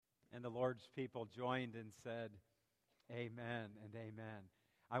And the Lord's people joined and said, Amen and amen.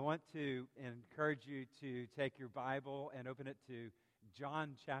 I want to encourage you to take your Bible and open it to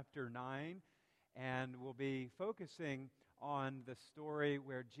John chapter 9. And we'll be focusing on the story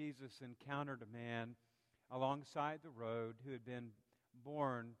where Jesus encountered a man alongside the road who had been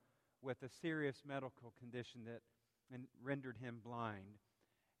born with a serious medical condition that rendered him blind.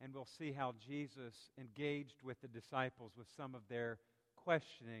 And we'll see how Jesus engaged with the disciples with some of their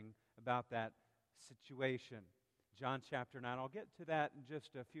questioning about that situation. John chapter 9. I'll get to that in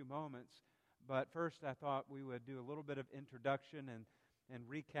just a few moments. But first, I thought we would do a little bit of introduction and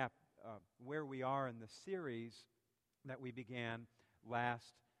recap where we are in the series that we began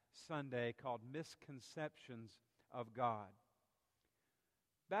last Sunday called Misconceptions of God.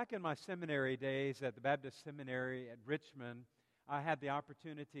 Back in my seminary days at the Baptist Seminary at Richmond, I had the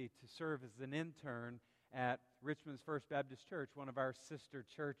opportunity to serve as an intern at Richmond's First Baptist Church, one of our sister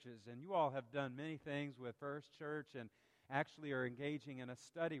churches. And you all have done many things with First Church and actually are engaging in a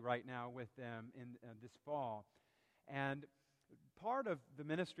study right now with them in this fall. And part of the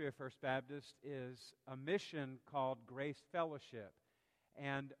ministry of First Baptist is a mission called Grace Fellowship.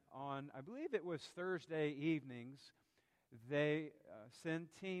 And on, I believe it was Thursday evenings, they send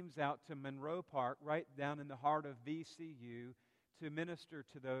teams out to Monroe Park, right down in the heart of VCU, to minister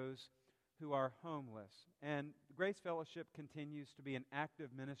to those who are homeless. And Grace Fellowship continues to be an active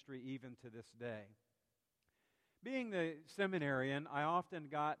ministry even to this day. Being the seminarian, I often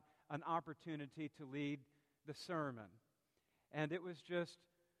got an opportunity to lead the sermon. And it was just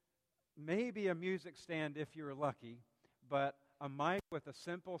maybe a music stand if you were lucky, but a mic with a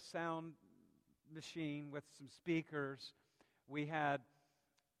simple sound machine with some speakers. We had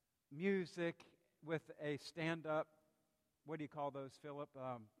music with a stand-up, what do you call those, Philip?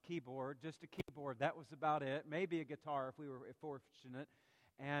 Keyboard, just a keyboard. That was about it. Maybe a guitar if we were fortunate.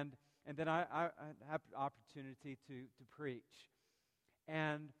 And then I had the opportunity to preach.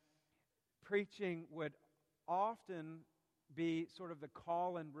 And preaching would often be sort of the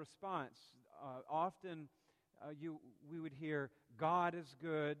call and response. We would hear, God is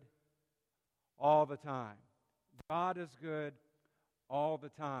good all the time. God is good all the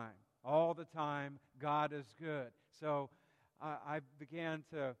time. All the time, God is good. So I began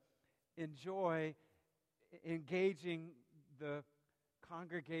to enjoy engaging the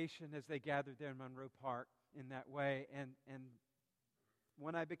congregation as they gathered there in Monroe Park in that way. And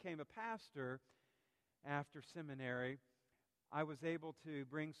when I became a pastor after seminary, I was able to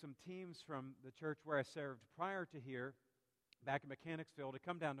bring some teams from the church where I served prior to here, back in Mechanicsville, to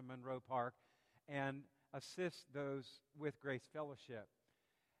come down to Monroe Park and assist those with Grace Fellowship.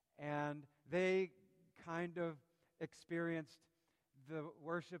 And they kind of experienced the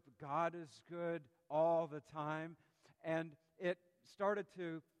worship, God is good all the time. And it started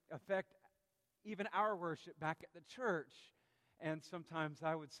to affect even our worship back at the church. And sometimes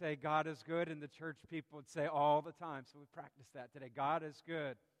I would say, God is good, and the church people would say all the time. So we practiced that today. God is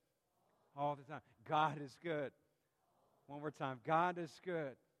good all the time. God is good. One more time. God is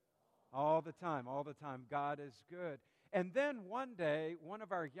good all the time. All the time. God is good. And then one day, one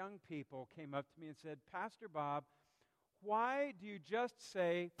of our young people came up to me and said, Pastor Bob, why do you just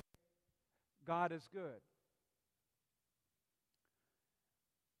say God is good?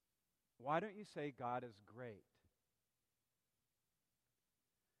 Why don't you say God is great?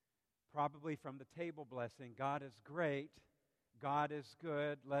 Probably from the table blessing, God is great, God is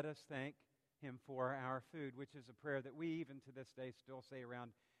good, let us thank Him for our food, which is a prayer that we even to this day still say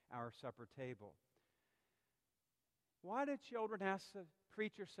around our supper table. Why do children ask the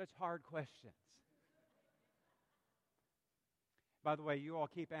preacher such hard questions? By the way, you all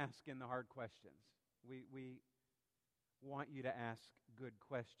keep asking the hard questions. We want you to ask good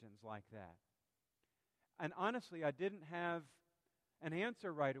questions like that. And honestly, I didn't have an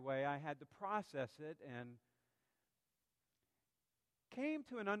answer right away. I had to process it and came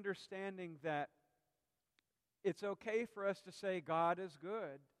to an understanding that it's okay for us to say God is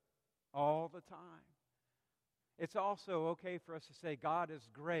good all the time. It's also okay for us to say God is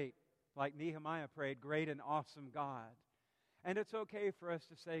great, like Nehemiah prayed, great and awesome God. And it's okay for us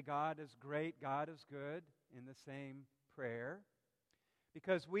to say God is great, God is good in the same prayer,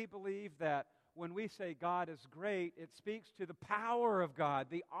 because we believe that when we say God is great, it speaks to the power of God,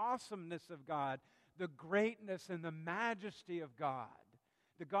 the awesomeness of God, the greatness and the majesty of God,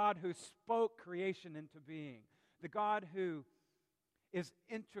 the God who spoke creation into being, the God who is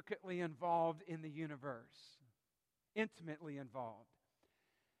intricately involved in the universe, intimately involved.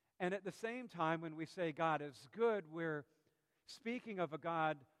 And at the same time, when we say God is good, we're speaking of a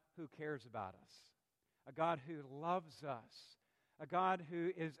God who cares about us, a God who loves us, a God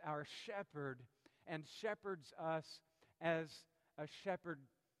who is our shepherd and shepherds us as a shepherd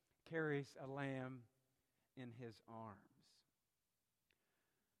carries a lamb in his arms.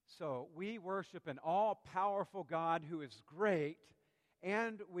 So we worship an all-powerful God who is great,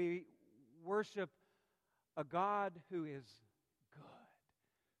 and we worship a God who is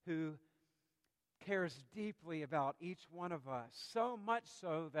good, who cares deeply about each one of us, so much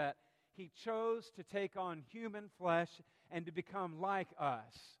so that he chose to take on human flesh and to become like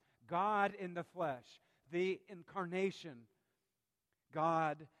us, God in the flesh, the incarnation,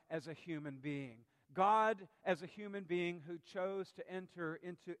 God as a human being. God as a human being who chose to enter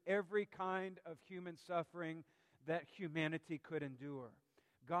into every kind of human suffering that humanity could endure.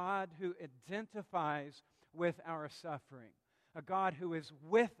 God who identifies with our suffering. A God who is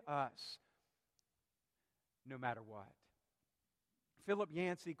with us no matter what. Philip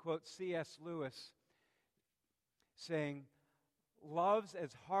Yancey quotes C.S. Lewis saying, "Love's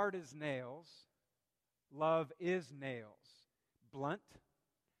as hard as nails. Love is nails. Blunt,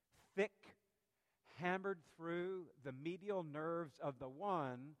 thick, hammered through the medial nerves of the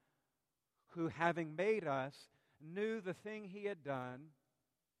one who, having made us, knew the thing he had done,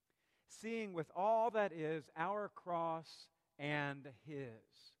 seeing with all that is our cross and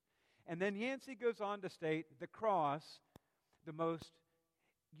his." And then Yancey goes on to state the cross, the most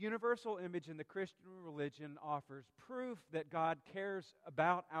universal image in the Christian religion, offers proof that God cares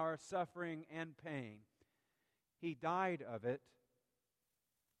about our suffering and pain. He died of it.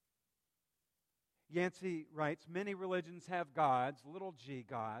 Yancey writes, "Many religions have gods, little g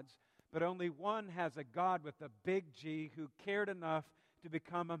gods, but only one has a God with a big G who cared enough to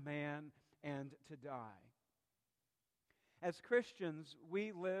become a man and to die." As Christians,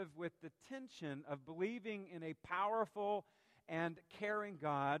 we live with the tension of believing in a powerful and caring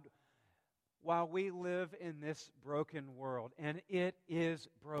God while we live in this broken world. And it is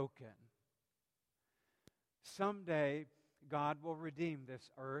broken. Someday, God will redeem this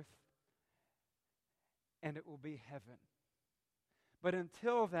earth, and it will be heaven. But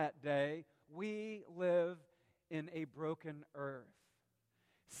until that day, we live in a broken earth.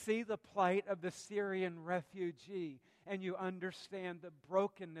 See the plight of the Syrian refugee, and you understand the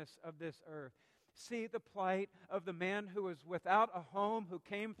brokenness of this earth. See the plight of the man who was without a home, who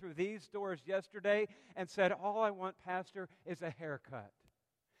came through these doors yesterday and said, "All I want, Pastor, is a haircut."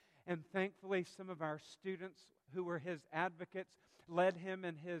 And thankfully, some of our students who were his advocates led him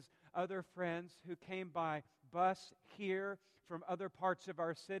and his other friends who came by bus here from other parts of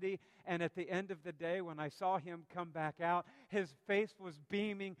our city. And at the end of the day, when I saw him come back out, his face was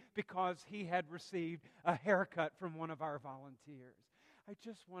beaming because he had received a haircut from one of our volunteers. "I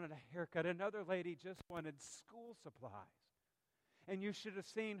just wanted a haircut." Another lady just wanted school supplies. And you should have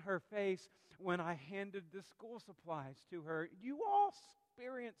seen her face when I handed the school supplies to her. You all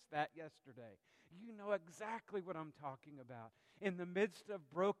experienced that yesterday. You know exactly what I'm talking about. In the midst of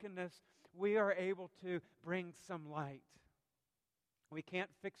brokenness, we are able to bring some light. We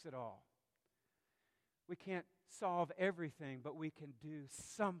can't fix it all. We can't solve everything, but we can do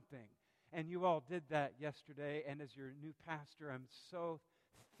something. And you all did that yesterday, and as your new pastor, I'm so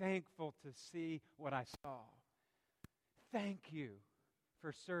thankful to see what I saw. Thank you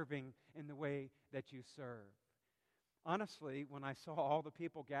for serving in the way that you serve. Honestly, when I saw all the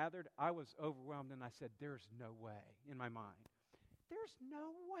people gathered, I was overwhelmed, and I said, "There's no way," in my mind. There's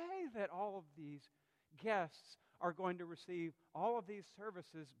no way that all of these guests are going to receive all of these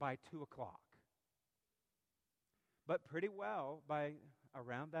services by 2 o'clock. But pretty well, by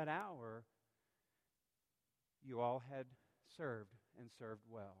around that hour, you all had served and served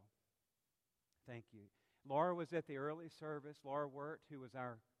well. Thank you. Laura was at the early service, Laura Wirt, who was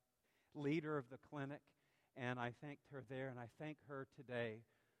our leader of the clinic, and I thanked her there, and I thank her today.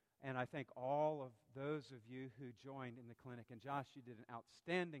 And I thank all of those of you who joined in the clinic. And Josh, you did an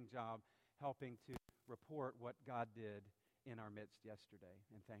outstanding job helping to report what God did in our midst yesterday,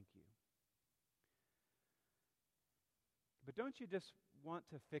 and thank you. But don't you just want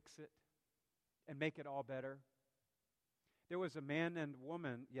to fix it and make it all better? There was a man and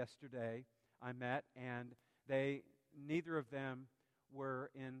woman yesterday I met, and neither of them were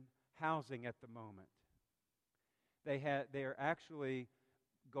in housing at the moment. They are actually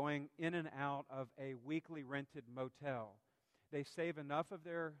going in and out of a weekly rented motel. They save enough of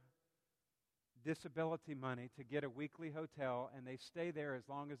their disability money to get a weekly hotel, and they stay there as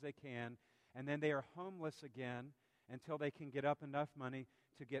long as they can, and then they are homeless again until they can get up enough money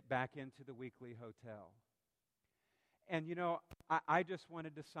to get back into the weekly hotel. And you know, I just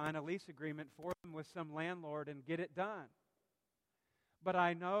wanted to sign a lease agreement for them with some landlord and get it done. But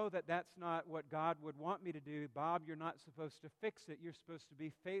I know that that's not what God would want me to do. Bob, you're not supposed to fix it. You're supposed to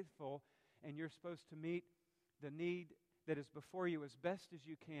be faithful, and you're supposed to meet the need that is before you as best as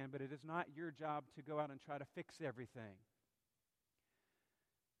you can, but it is not your job to go out and try to fix everything.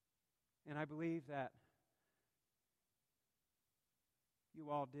 And I believe that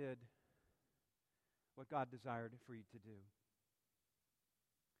you all did what God desired for you to do.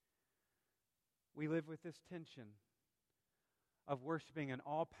 We live with this tension of worshiping an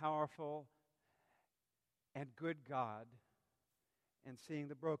all-powerful and good God and seeing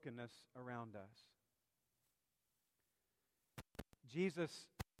the brokenness around us. Jesus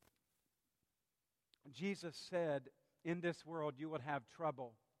said, in this world you will have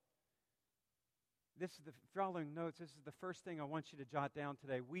trouble. This is the following notes. This is the first thing I want you to jot down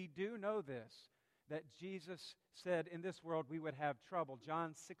today. We do know this, that Jesus said in this world we would have trouble.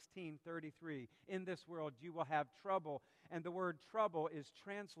 John 16:33. In this world you will have trouble. And the word trouble is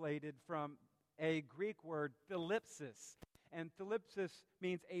translated from a Greek word, thlipsis. And thlipsis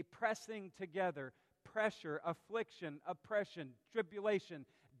means a pressing together, pressure, affliction, oppression, tribulation,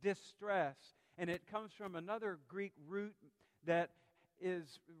 distress. And it comes from another Greek root that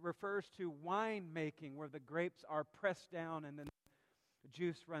refers to wine making, where the grapes are pressed down and then the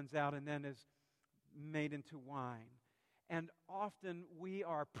juice runs out and then is made into wine. And often we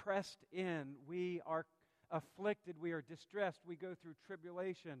are pressed in, we are afflicted, we are distressed, we go through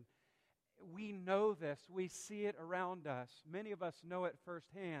tribulation. We know this, we see it around us. Many of us know it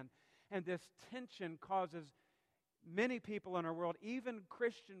firsthand. And this tension causes many people in our world, even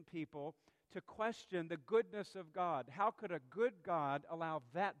Christian people, to question the goodness of God. How could a good God allow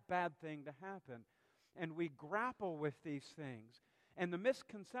that bad thing to happen? And we grapple with these things. And the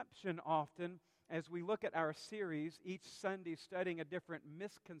misconception often, as we look at our series, each Sunday studying a different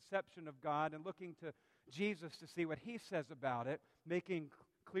misconception of God and looking to Jesus to see what He says about it, making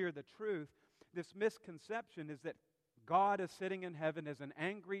clear the truth, this misconception is that God is sitting in heaven as an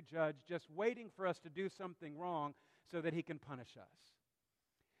angry judge just waiting for us to do something wrong so that He can punish us.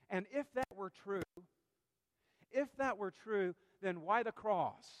 And if that were true, then why the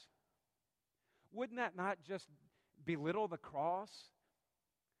cross? Wouldn't that not just belittle the cross?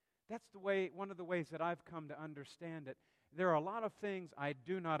 That's one of the ways that I've come to understand it. There are a lot of things I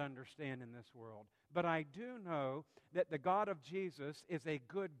do not understand in this world, but I do know that the God of Jesus is a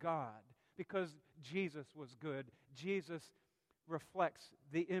good God because Jesus was good. Jesus reflects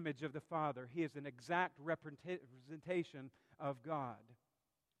the image of the Father. He is an exact representation of God.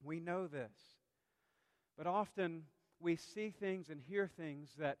 We know this. But often we see things and hear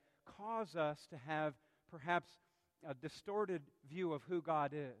things that cause us to have perhaps a distorted view of who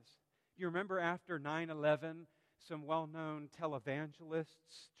God is. You remember after 9/11, some well-known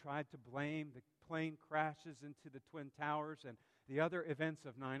televangelists tried to blame the plane crashes into the Twin Towers and the other events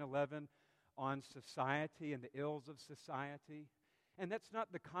of 9/11 on society and the ills of society. And that's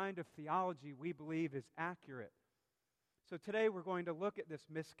not the kind of theology we believe is accurate. So today we're going to look at this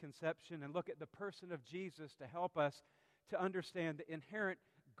misconception and look at the person of Jesus to help us to understand the inherent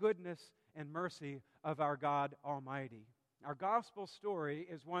goodness and mercy of our God Almighty. Our gospel story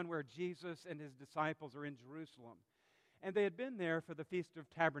is one where Jesus and His disciples are in Jerusalem. And they had been there for the Feast of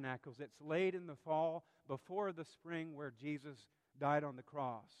Tabernacles. It's late in the fall, before the spring where Jesus died on the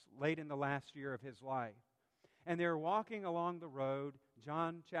cross, late in the last year of His life. And they're walking along the road,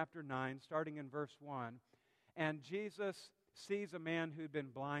 John chapter 9, starting in verse 1. And Jesus sees a man who'd been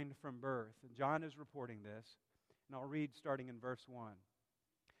blind from birth. And John is reporting this. And I'll read starting in verse 1.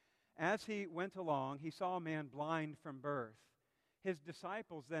 As he went along, he saw a man blind from birth. His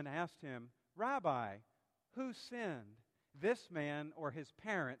disciples then asked him, "Rabbi, who sinned, this man or his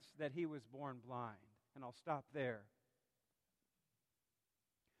parents, that he was born blind?" And I'll stop there.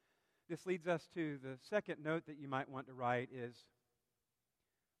 This leads us to the second note that you might want to write is,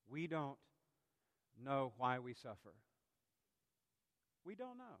 we don't know why we suffer. We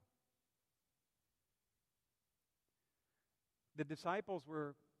don't know. The disciples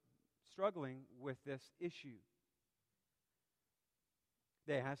were struggling with this issue.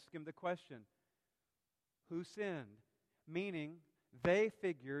 They asked Him the question, who sinned? Meaning, they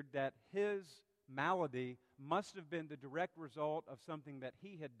figured that his malady must have been the direct result of something that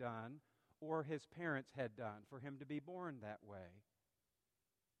he had done or his parents had done for him to be born that way.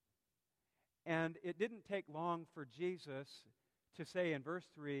 And it didn't take long for Jesus to say in verse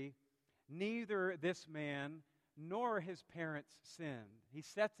 3, neither this man nor his parents sinned. He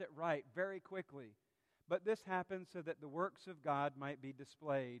sets it right very quickly. But this happened so that the works of God might be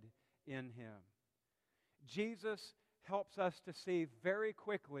displayed in him. Jesus helps us to see very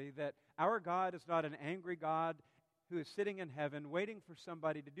quickly that our God is not an angry God who is sitting in heaven waiting for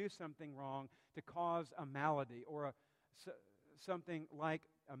somebody to do something wrong to cause a malady or something like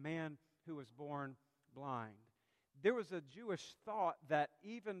a man who was born blind. There was a Jewish thought that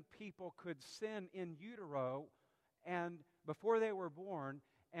even people could sin in utero and before they were born,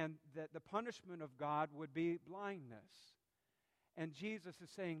 and that the punishment of God would be blindness. And Jesus is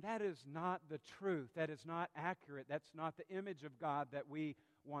saying that is not the truth. That is not accurate. That's not the image of God that we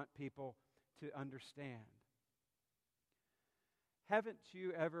want people to understand. Haven't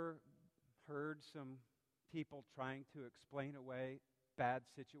you ever heard some people trying to explain away bad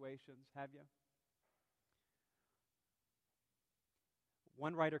situations? Have you?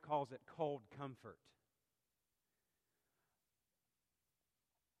 One writer calls it cold comfort.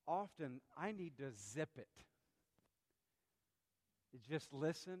 Often, I need to zip it. Just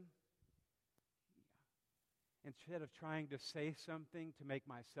listen. Instead of trying to say something to make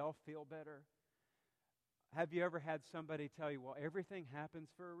myself feel better. Have you ever had somebody tell you, well, everything happens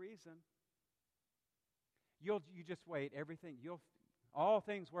for a reason? You just wait. All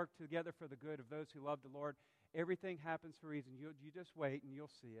things work together for the good of those who love the Lord. Everything happens for a reason. You just wait and you'll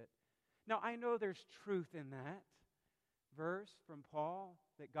see it. Now, I know there's truth in that verse from Paul,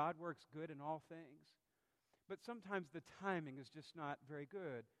 that God works good in all things. But sometimes the timing is just not very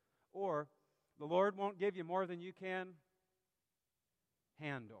good. Or the Lord won't give you more than you can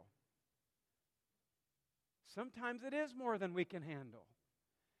handle. Sometimes it is more than we can handle.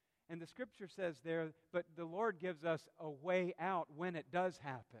 And the Scripture says there, but the Lord gives us a way out when it does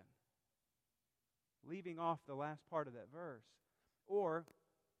happen. Leaving off the last part of that verse. Or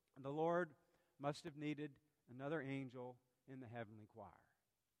the Lord must have needed another angel in the heavenly choir.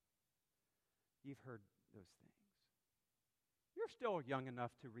 You've heard those things. You're still young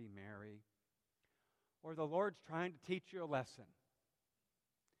enough to remarry. Or the Lord's trying to teach you a lesson.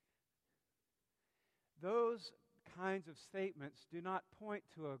 Those kinds of statements do not point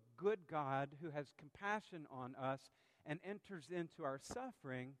to a good God who has compassion on us and enters into our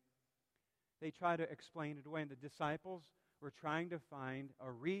suffering. They try to explain it away. And the disciples were trying to find a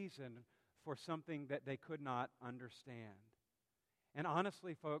reason for something that they could not understand. And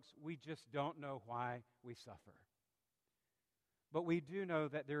honestly, folks, we just don't know why we suffer. But we do know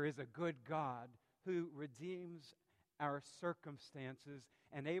that there is a good God who redeems our circumstances,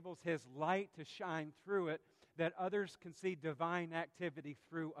 enables His light to shine through it, that others can see divine activity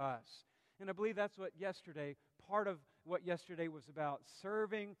through us. And I believe that's what part of what yesterday was about,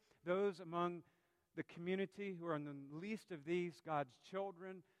 serving those among the community who are in the least of these, God's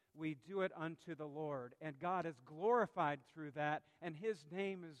children. We do it unto the Lord. And God is glorified through that, and His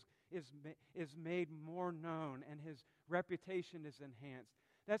name is made more known, and His reputation is enhanced.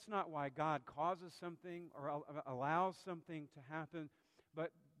 That's not why God causes something or allows something to happen,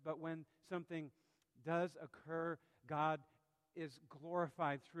 but when something does occur, God is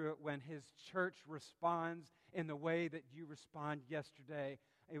glorified through it when His church responds in the way that you respond yesterday.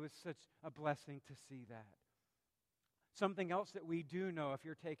 It was such a blessing to see that. Something else that we do know, if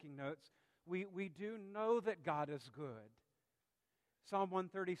you're taking notes, we do know that God is good. Psalm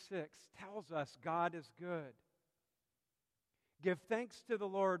 136 tells us God is good. Give thanks to the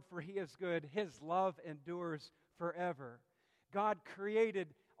Lord, for He is good. His love endures forever. God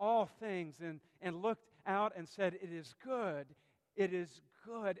created all things and looked out and said, it is good. It is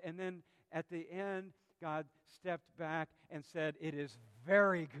good. And then at the end, God stepped back and said, it is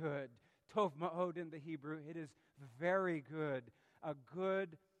very good. Tov ma'od in the Hebrew. It is very good. A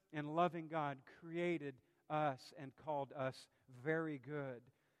good and loving God created us and called us very good.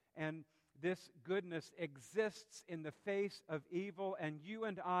 And this goodness exists in the face of evil, and you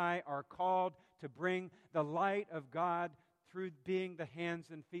and I are called to bring the light of God through being the hands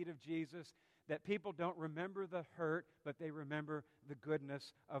and feet of Jesus, that people don't remember the hurt, but they remember the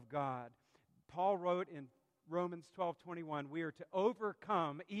goodness of God. Paul wrote in Romans 12:21, we are to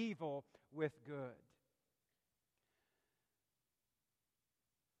overcome evil with good.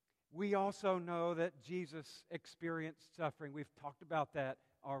 We also know that Jesus experienced suffering. We've talked about that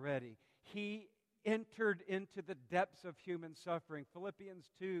already. He entered into the depths of human suffering. Philippians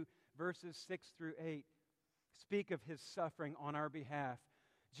 2, verses 6 through 8, speak of His suffering on our behalf.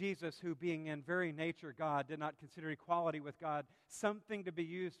 Jesus, who being in very nature God, did not consider equality with God something to be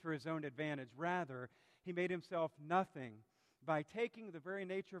used for His own advantage. Rather, He made Himself nothing by taking the very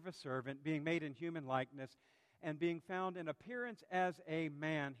nature of a servant, being made in human likeness, and being found in appearance as a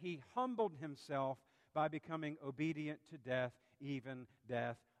man. He humbled Himself by becoming obedient to death, even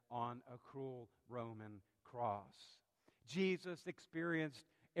death on a cruel Roman cross. Jesus experienced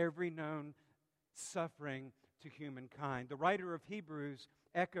every known suffering to humankind. The writer of Hebrews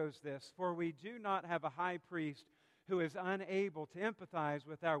echoes this, for we do not have a high priest who is unable to empathize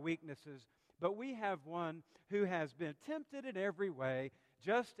with our weaknesses, but we have one who has been tempted in every way,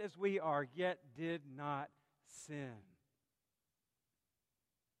 just as we are, yet did not sin.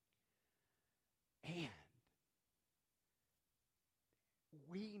 And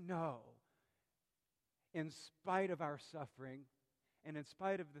we know, in spite of our suffering, and in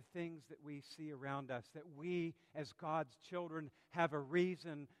spite of the things that we see around us, that we, as God's children, have a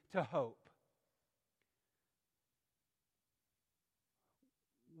reason to hope.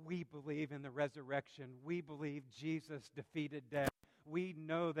 We believe in the resurrection. We believe Jesus defeated death. We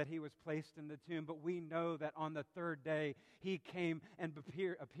know that he was placed in the tomb, but we know that on the third day he came and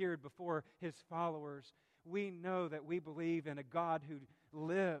appeared before his followers. We know that we believe in a God who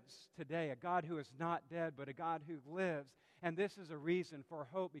lives today, a God who is not dead, but a God who lives. And this is a reason for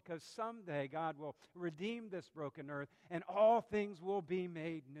hope, because someday God will redeem this broken earth and all things will be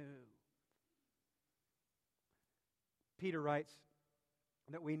made new. Peter writes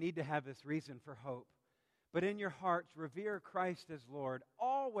that we need to have this reason for hope. But in your hearts, revere Christ as Lord.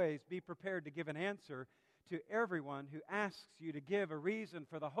 Always be prepared to give an answer to everyone who asks you to give a reason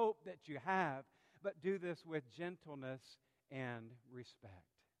for the hope that you have, but do this with gentleness and respect.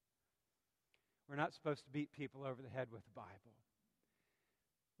 We're not supposed to beat people over the head with the Bible.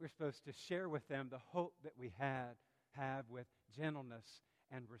 We're supposed to share with them the hope that we have with gentleness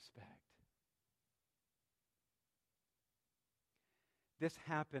and respect. This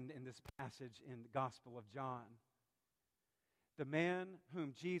happened in this passage in the Gospel of John. The man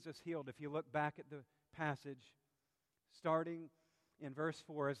whom Jesus healed, if you look back at the passage, starting in verse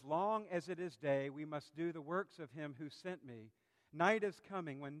 4, as long as it is day, we must do the works of him who sent me. Night is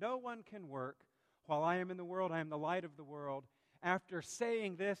coming when no one can work. While I am in the world, I am the light of the world. After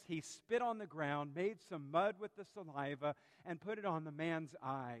saying this, he spit on the ground, made some mud with the saliva, and put it on the man's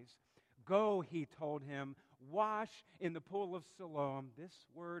eyes. Go, he told him, wash in the pool of Siloam. This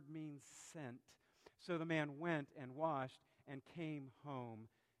word means sent. So the man went and washed and came home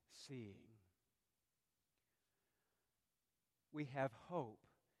seeing. We have hope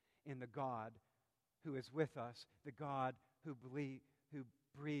in the God who is with us, the God who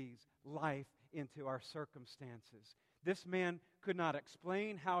breathes life into our circumstances. This man could not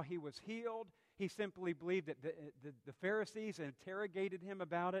explain how he was healed. He simply believed that the Pharisees interrogated him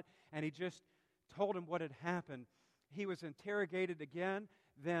about it, and he just told him what had happened. He was interrogated again.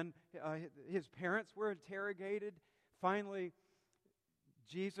 Then his parents were interrogated. Finally,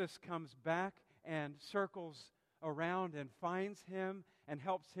 Jesus comes back and circles around and finds him and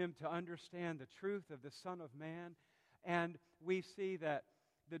helps him to understand the truth of the Son of Man. And we see that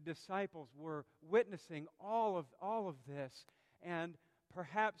the disciples were witnessing all of this, and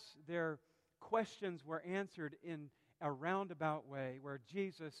perhaps their questions were answered in a roundabout way where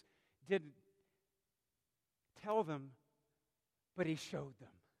Jesus didn't tell them, but he showed them.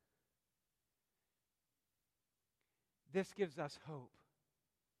 This gives us hope.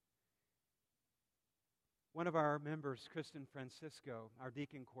 One of our members, Kristen Francisco, our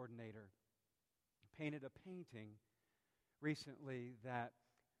deacon coordinator, painted a painting recently that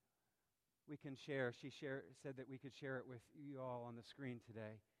we can share. She said that we could share it with you all on the screen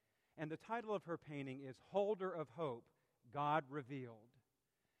today. And the title of her painting is Holder of Hope, God Revealed.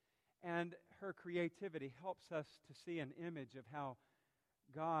 And her creativity helps us to see an image of how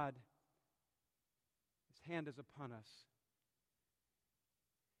God, His hand is upon us,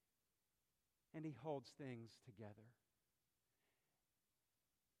 and He holds things together.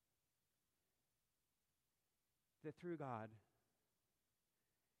 That through God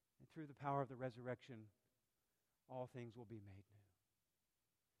and through the power of the resurrection, all things will be made new.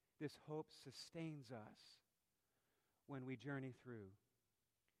 This hope sustains us when we journey through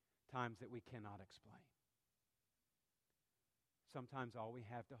times that we cannot explain. Sometimes all we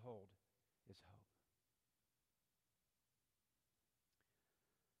have to hold is hope.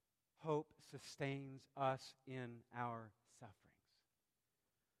 Hope sustains us in our sufferings.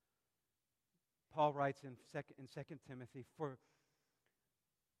 Paul writes in 2 Timothy, For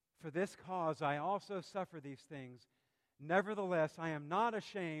this cause I also suffer these things. Nevertheless, I am not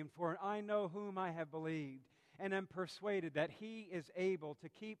ashamed, for I know whom I have believed, and am persuaded that He is able to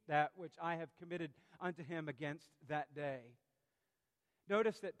keep that which I have committed unto Him against that day.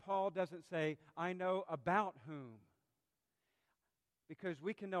 Notice that Paul doesn't say, I know about whom. Because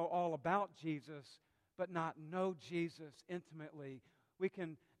we can know all about Jesus, but not know Jesus intimately. We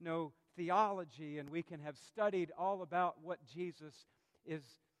can know theology, and we can have studied all about what Jesus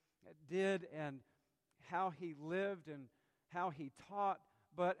did and how He lived and how He taught.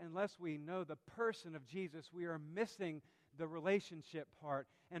 But unless we know the person of Jesus, we are missing the relationship part.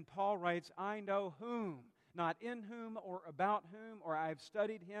 And Paul writes, I know whom not in whom or about whom, or I have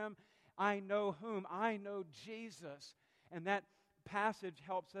studied him. I know whom. I know Jesus. And that passage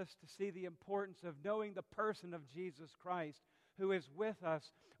helps us to see the importance of knowing the person of Jesus Christ, who is with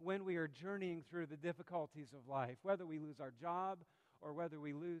us when we are journeying through the difficulties of life, whether we lose our job or whether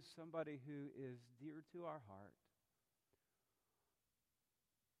we lose somebody who is dear to our heart,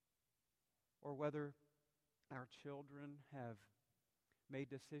 or whether our children have made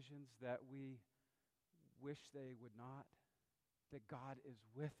decisions that we wish they would not, that God is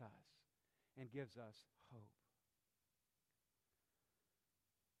with us and gives us hope.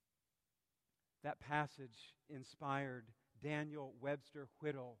 That passage inspired Daniel Webster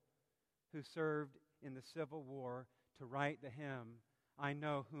Whittle, who served in the Civil War, to write the hymn, I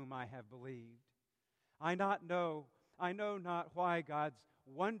Know Whom I Have Believed. I know not why God's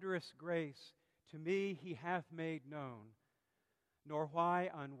wondrous grace to me he hath made known, nor why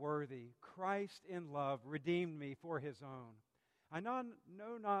unworthy Christ in love redeemed me for his own. I know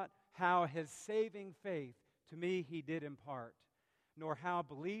not how his saving faith to me he did impart, nor how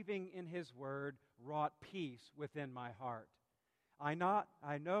believing in his word wrought peace within my heart. I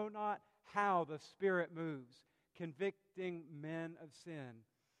know not how the Spirit moves, convicting men of sin,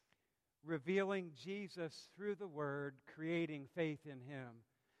 revealing Jesus through the word, creating faith in him.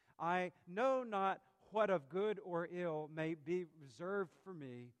 I know not what of good or ill may be reserved for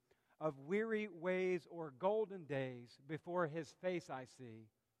me, of weary ways or golden days before his face I see.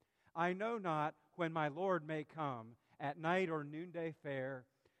 I know not when my Lord may come, at night or noonday fair,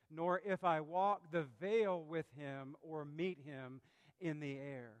 nor if I walk the vale with him or meet him in the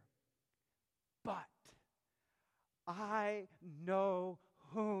air. But I know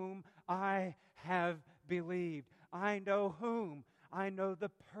whom I have believed. I know whom. I know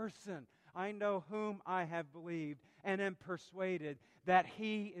the person. I know whom I have believed, and am persuaded that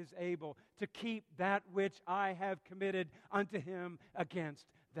he is able to keep that which I have committed unto him against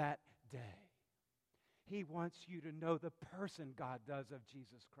that day. He wants you to know the person God does of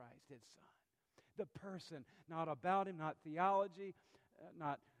Jesus Christ, his Son. The person, not about him, not theology,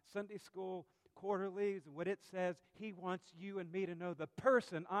 not Sunday school quarterlies, what it says. He wants you and me to know the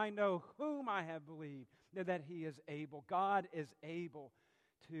person. I know whom I have believed, that he is able. God is able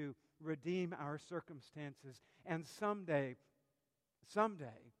to redeem our circumstances. And someday,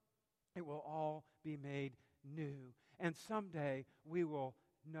 it will all be made new. And someday we will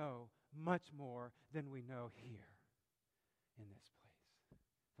know much more than we know here in this place.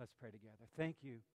 Let's pray together. Thank you